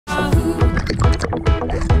This is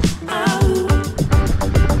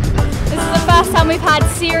the first time we've had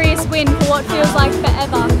serious wind for what feels like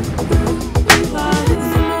forever.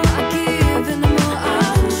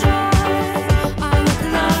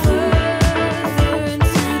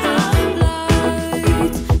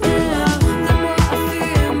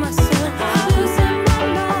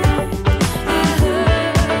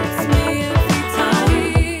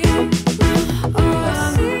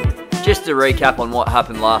 Just to recap on what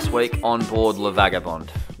happened last week on board Le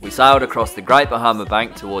Vagabond. We sailed across the Great Bahama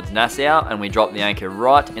Bank towards Nassau and we dropped the anchor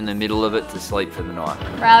right in the middle of it to sleep for the night.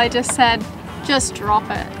 Riley just said, just drop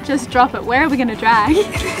it. Just drop it. Where are we going to drag?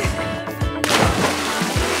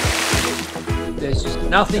 There's just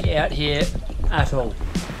nothing out here at all.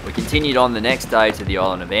 We continued on the next day to the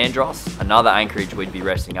island of Andros, another anchorage we'd be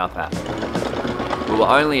resting up at. We were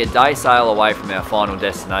only a day sail away from our final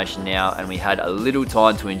destination now and we had a little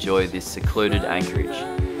time to enjoy this secluded anchorage.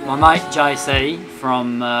 My mate JC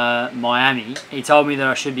from Miami, he told me that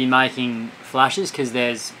I should be making flashes because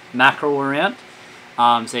there's mackerel around.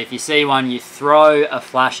 So if you see one, you throw a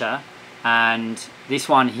flasher, and this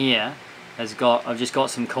one here has got, I've just got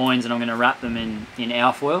some coins and I'm going to wrap them in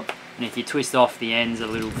alfoil. And if you twist off the ends a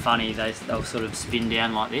little funny, they'll sort of spin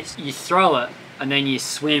down like this. You throw it and then you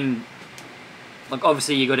swim. Like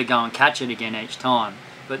obviously you got to go and catch it again each time,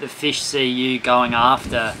 but the fish see you going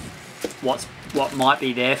after what might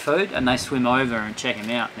be their food and they swim over and check them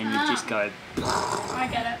out, and you just go. I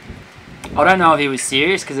get it. I don't know if he was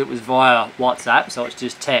serious because it was via WhatsApp, so it's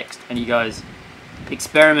just text, and he goes,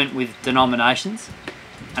 experiment with denominations.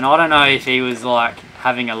 And I don't know if he was like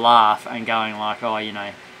having a laugh and going like, oh, you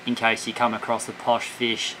know, in case you come across a posh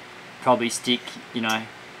fish, probably stick, you know,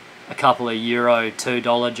 a couple of euro,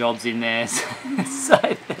 $2 jobs in there. So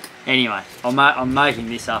anyway, I'm making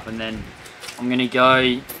this up, and then I'm going to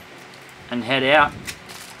go and head out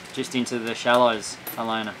just into the shallows,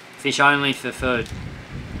 Elayna. Fish only for food.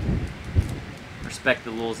 Respect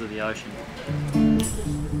the laws of the ocean.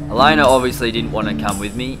 Elayna obviously didn't want to come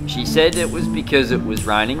with me. She said it was because it was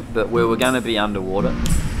raining, but we were going to be underwater.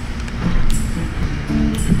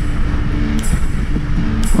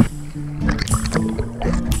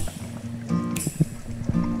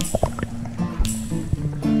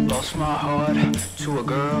 Lost my heart to a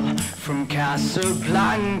girl from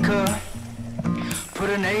Casablanca. Put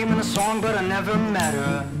her name in a song, but I never met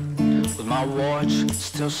her. With my watch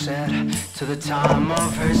still set to the time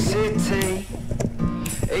of her city.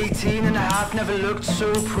 18 and a half, never looked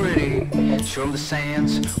so pretty. She roamed the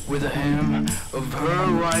sands with a hymn of her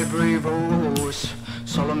white brave horse.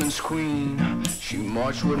 Solomon's queen, she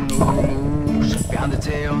marched with no moves. Behind the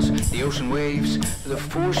tails, the ocean waves, the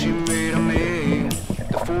fool she made of me.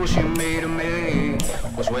 The fool she made of me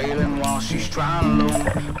was wailing while she's trying alone,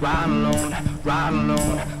 riding alone, riding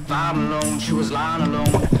alone, vibing alone. She was lying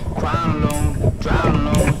alone, crying alone, drowning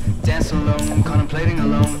alone, dancing alone, contemplating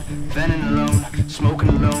alone, venting alone, smoking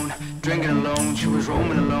alone, drinking alone. She was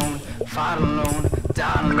roaming alone, fighting alone,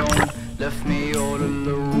 dying alone, left me all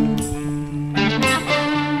alone.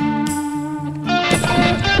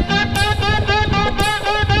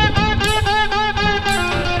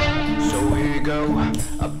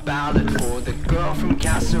 A ballad for the girl from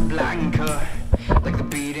Casablanca. Like the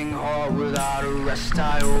beating heart without a rest,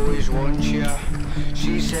 I always want you.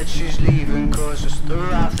 She said she's leaving cause it's the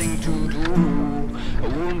right thing to do. A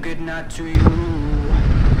warm good night to you.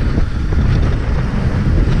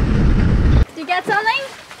 Did you get something?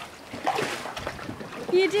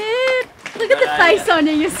 You did? Look at the face on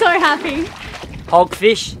you, you're so happy.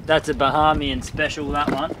 Hogfish, that's a Bahamian special,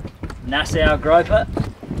 that one. Nassau groper.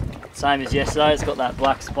 Same as yesterday, it's got that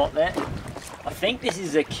black spot there. I think this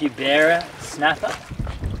is a Cubera snapper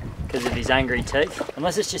because of his angry teeth,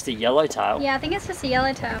 unless it's just a yellowtail. Yeah, I think it's just a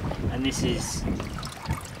yellowtail. And this is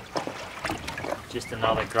just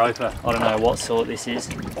another groper. I don't know what sort this is.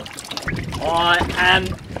 I am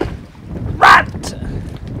wrapped!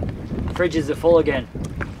 Fridges are full again.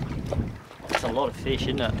 That's a lot of fish,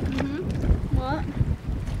 isn't it? Mm-hmm. What?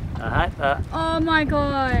 I hate that. Oh my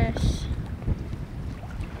gosh.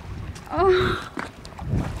 Oh.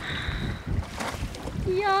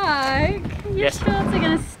 Yuck. Your shorts are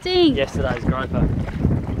gonna stink. Yesterday's groper.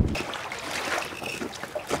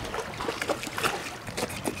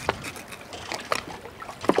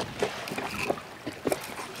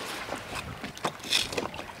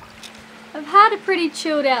 I've had a pretty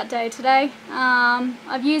chilled out day today.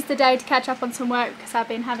 I've used the day to catch up on some work because I've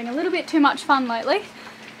been having a little bit too much fun lately.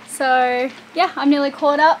 So yeah, I'm nearly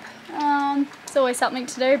caught up. It's always something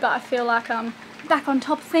to do, but I feel like I'm back on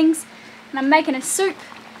top of things. And I'm making a soup,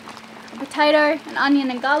 a potato, an onion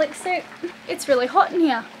and garlic soup. It's really hot in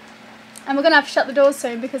here. And we're going to have to shut the doors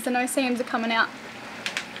soon because the no seams are coming out.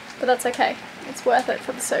 But that's okay. It's worth it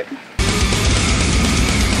for the soup.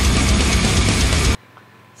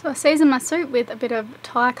 So I seasoned my soup with a bit of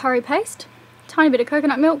Thai curry paste, tiny bit of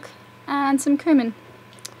coconut milk and some cumin.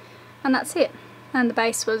 And that's it. And the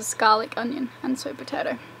base was garlic, onion and sweet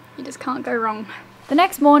potato. You just can't go wrong. The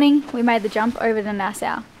next morning we made the jump over to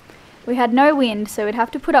Nassau. We had no wind, so we'd have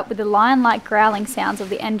to put up with the lion-like growling sounds of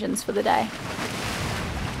the engines for the day.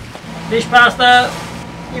 Fish pasta!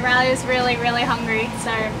 Riley was really, really hungry,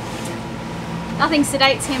 so nothing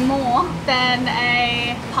sedates him more than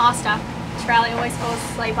a pasta. Riley always falls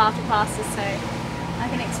asleep after pasta, so I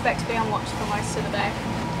can expect to be on watch for most of the day.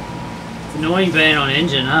 It's annoying being on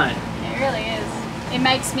engine, eh? It really is. It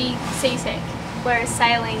makes me seasick, whereas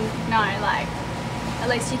sailing, no, like, at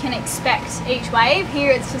least you can expect each wave.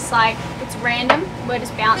 Here it's just like, it's random, we're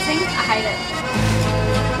just bouncing. I hate it.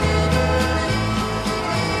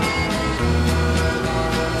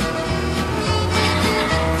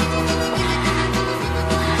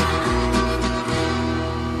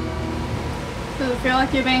 Does it feel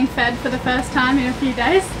like you're being fed for the first time in a few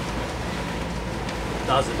days?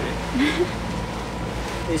 Does a bit.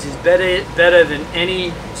 This is better than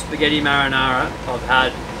any spaghetti marinara I've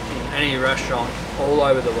had in any restaurant all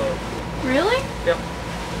over the world. Really? Yep.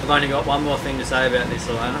 I've only got one more thing to say about this,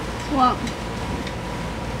 Elayna. What?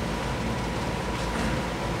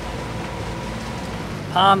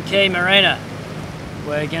 Palm Key Marina.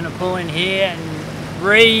 We're going to pull in here and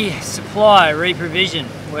resupply, reprovision.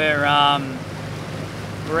 We're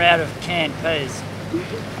out of canned peas.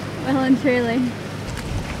 Well and truly.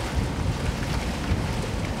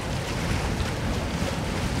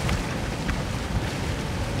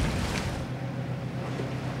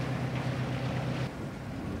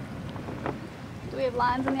 Do we have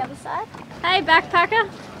lines on the other side? Hey, backpacker.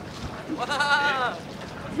 Wow!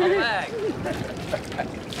 I'm back.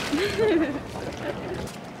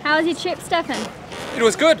 How was your trip, Stefan? It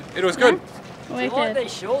was good. It was good. Do you like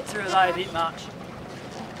these shorts, or are they a bit much?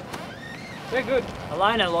 They're good.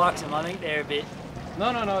 Elayna likes them, I think they're a bit.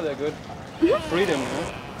 No, they're good. Freedom,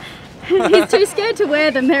 you know? He's too scared to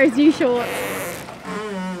wear them. They're his new shorts.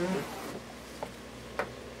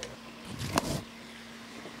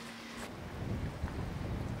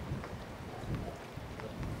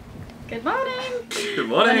 Good morning. Good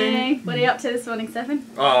morning. What are you up to this morning, Stefan?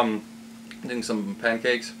 Doing some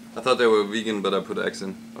pancakes. I thought they were vegan, but I put eggs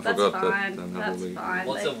in. I That's forgot fine. that. That's fine.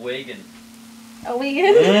 What's a vegan? A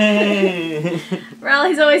vegan?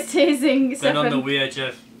 Riley's always teasing Stand on the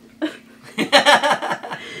Stefan.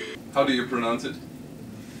 VHF. How do you pronounce it?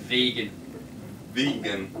 Vegan.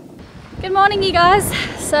 Vegan. Good morning, you guys.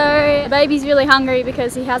 So, the baby's really hungry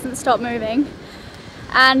because he hasn't stopped moving.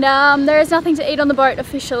 And there is nothing to eat on the boat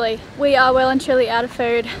officially. We are well and truly out of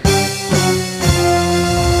food.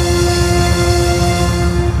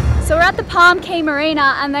 So we're at the Palm Key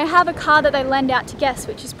Marina and they have a car that they lend out to guests,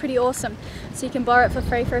 which is pretty awesome. So you can borrow it for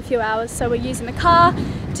free for a few hours. So we're using the car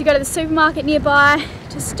to go to the supermarket nearby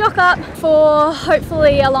to stock up for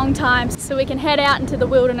hopefully a long time so we can head out into the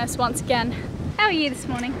wilderness once again. How are you this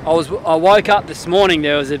morning? I woke up this morning,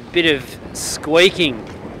 there was a bit of squeaking,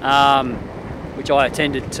 which I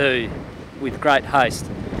attended to with great haste.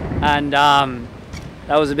 And that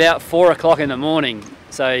was about 4 o'clock in the morning.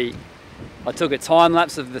 So I took a time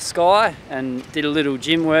lapse of the sky and did a little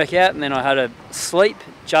gym workout, and then I had a sleep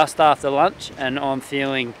just after lunch, and I'm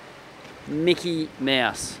feeling Mickey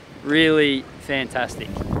Mouse. Really fantastic.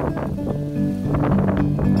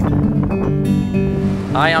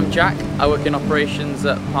 Hi, I'm Jack. I work in operations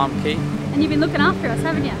at Palm Key. And you've been looking after us,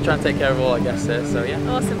 haven't you? Trying to take care of all our guests here, so yeah.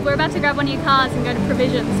 Awesome. We're about to grab one of your cars and go to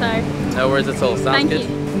Provision, so... No worries at all, sounds good.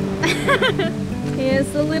 Thank you. Here's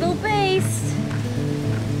the little beast.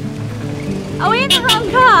 Are we in the wrong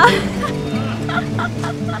car?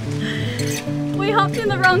 We hopped in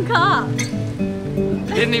the wrong car.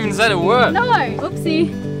 You didn't even say a word. No,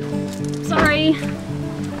 whoopsie. Sorry.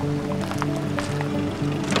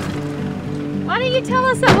 Why didn't you tell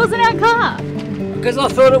us that wasn't our car? Because I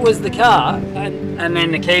thought it was the car, and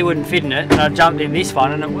then the key wouldn't fit in it, and I jumped in this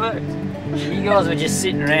one and it worked. You guys were just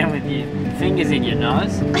sitting around with your fingers in your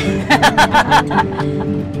nose.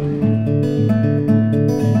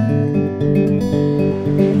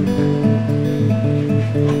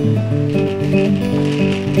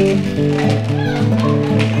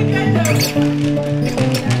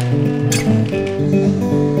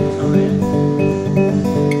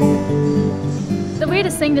 The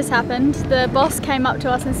weirdest thing just happened. The boss came up to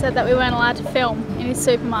us and said that we weren't allowed to film in his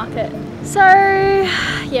supermarket. So,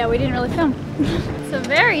 yeah, we didn't really film. It's a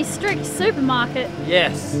very strict supermarket.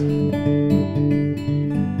 Yes.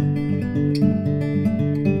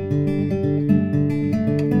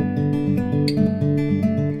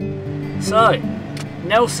 So,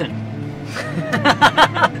 Nelson.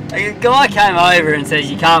 A guy came over and says,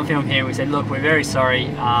 you can't film here. We said, look, we're very sorry.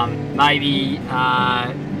 Maybe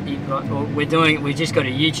we just got a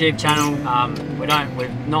YouTube channel. We're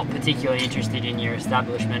not particularly interested in your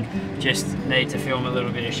establishment. Just need to film a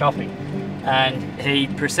little bit of shopping. And he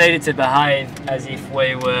proceeded to behave as if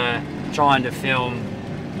we were trying to film,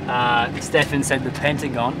 Stefan said, the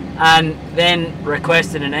Pentagon, and then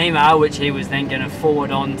requested an email which he was then going to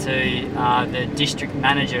forward on to the district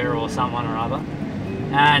manager or someone or other.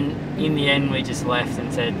 And in the end we just left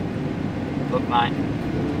and said, look mate,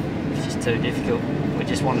 it's just too difficult. We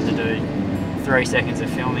just wanted to do 3 seconds of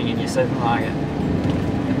filming in your supermarket.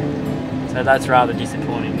 So that's rather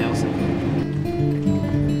disappointing, Nelson.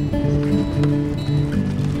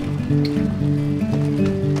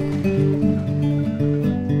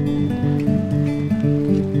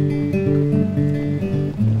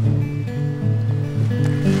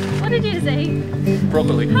 What did you say?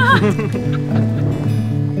 Broccoli.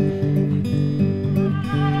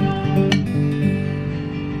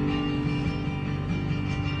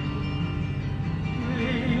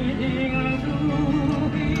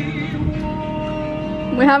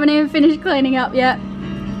 We haven't even finished cleaning up yet.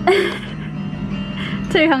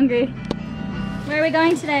 Too hungry. Where are we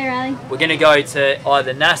going today, Riley? We're going to go to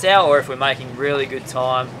either Nassau, or if we're making really good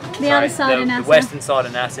time, The other side of Nassau. The western side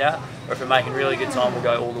of Nassau, or if we're making really good time, we'll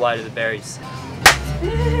go all the way to the berries.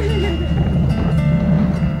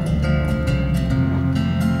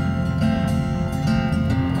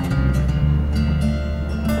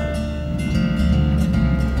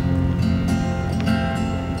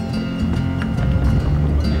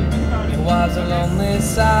 Was a lonely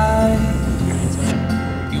sight.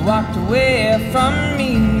 You walked away from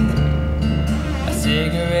me, a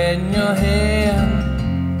cigarette in your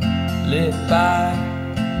hand, lit by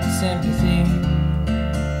sympathy.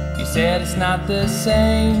 You said it's not the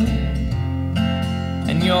same,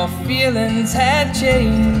 and your feelings had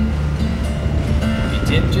changed. You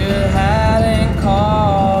tipped your hat and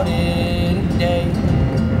called it a day.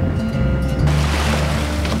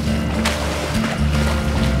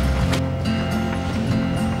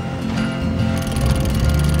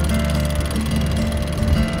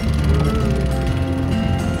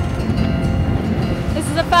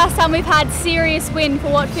 First time we've had serious wind for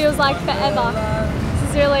what feels like forever. This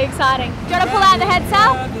is really exciting. Do you want to pull out the head,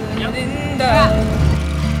 Sal? Yep.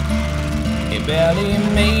 He barely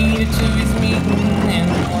made it to his meeting in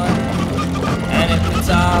one. And if it's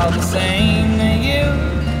all the same to you,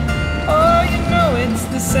 oh, you know it's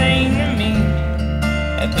the same to me.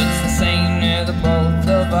 If it's the same to the both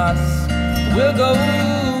of us, we'll go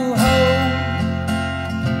home.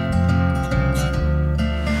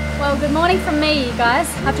 Well, good morning from me, you guys.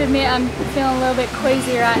 I have to admit I'm feeling a little bit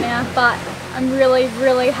queasy right now, but I'm really,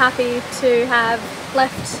 really happy to have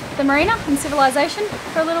left the marina and civilization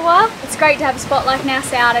for a little while. It's great to have a spot like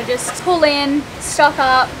Nassau to just pull in, stock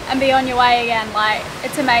up and be on your way again. Like,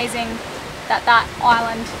 it's amazing that that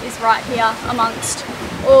island is right here amongst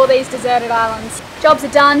all these deserted islands. Jobs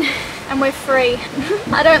are done and we're free.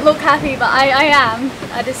 I don't look happy, but I am.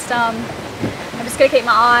 I'm just gonna keep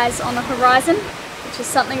my eyes on the horizon, which is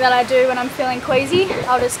something that I do when I'm feeling queasy.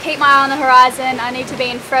 I'll just keep my eye on the horizon. I need to be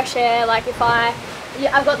in fresh air. Like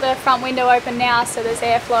I've got the front window open now, so there's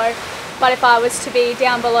airflow. But if I was to be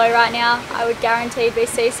down below right now, I would guaranteed be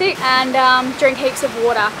seasick and drink heaps of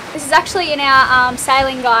water. This is actually in our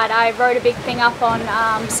sailing guide. I wrote a big thing up on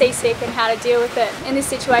seasick and how to deal with it. In this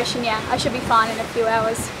situation, yeah, I should be fine in a few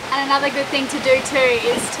hours. And another good thing to do too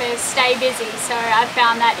is to stay busy. So I've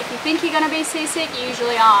found that if you think you're going to be seasick, you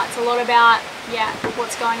usually are. It's a lot about, yeah,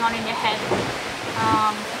 what's going on in your head.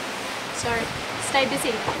 So stay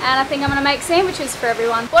busy. And I think I'm going to make sandwiches for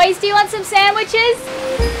everyone. Boys, do you want some sandwiches?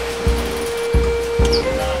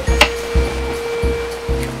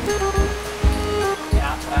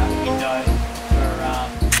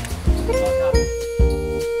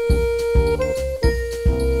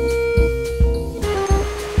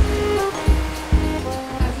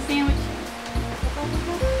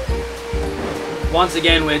 Once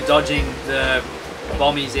again, we're dodging the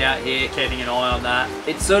bombies out here, keeping an eye on that.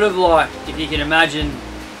 It's sort of like, if you can imagine,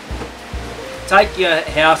 take your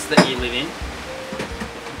house that you live in,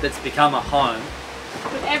 that's become a home.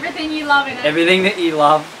 With everything you love in it. Everything that you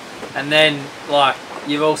love, and then like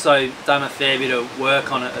you've also done a fair bit of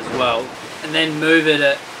work on it as well, and then move it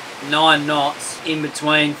at 9 knots in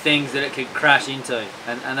between things that it could crash into,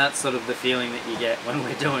 and that's sort of the feeling that you get when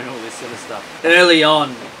we're doing all this sort of stuff. Early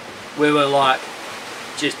on, we were like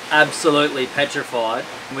just absolutely petrified,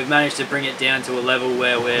 and we've managed to bring it down to a level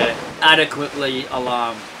where we're adequately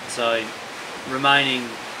alarmed, so remaining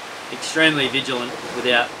extremely vigilant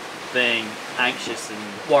without being anxious and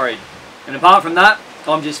worried. And apart from that,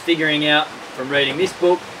 I'm just figuring out from reading this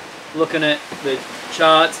book, looking at the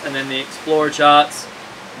charts and then the Explorer charts,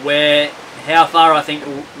 how far I think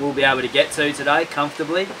we'll be able to get to today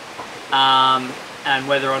comfortably, and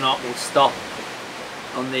whether or not we'll stop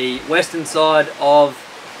on the western side of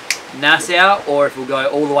Nassau or if we'll go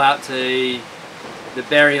all the way up to the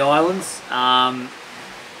Berry Islands,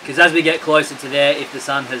 because as we get closer to there, if the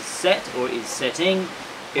sun has set or is setting,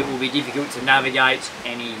 it will be difficult to navigate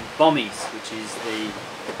any bommies, which is the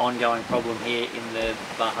ongoing problem here in the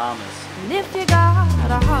Bahamas. And if you got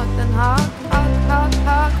a hug, then hug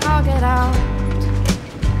it out.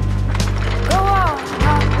 Go on,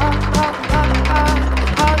 hug it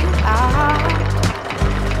out.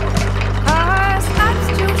 'Cause life's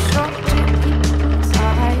too short to keep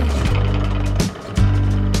inside.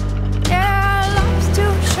 Yeah, life's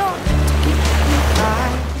too short to keep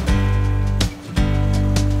inside.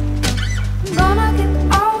 I'm gonna get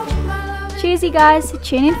all my love. Cheersy guys,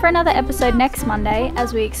 tune in for another episode next Monday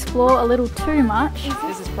as we explore a little too much.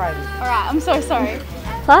 This is private. Alright, I'm so sorry.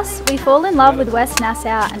 Plus, we fall in love with West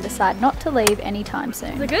Nassau and decide not to leave anytime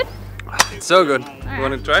soon. Is it good? It's so good. You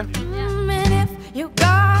want to try? And if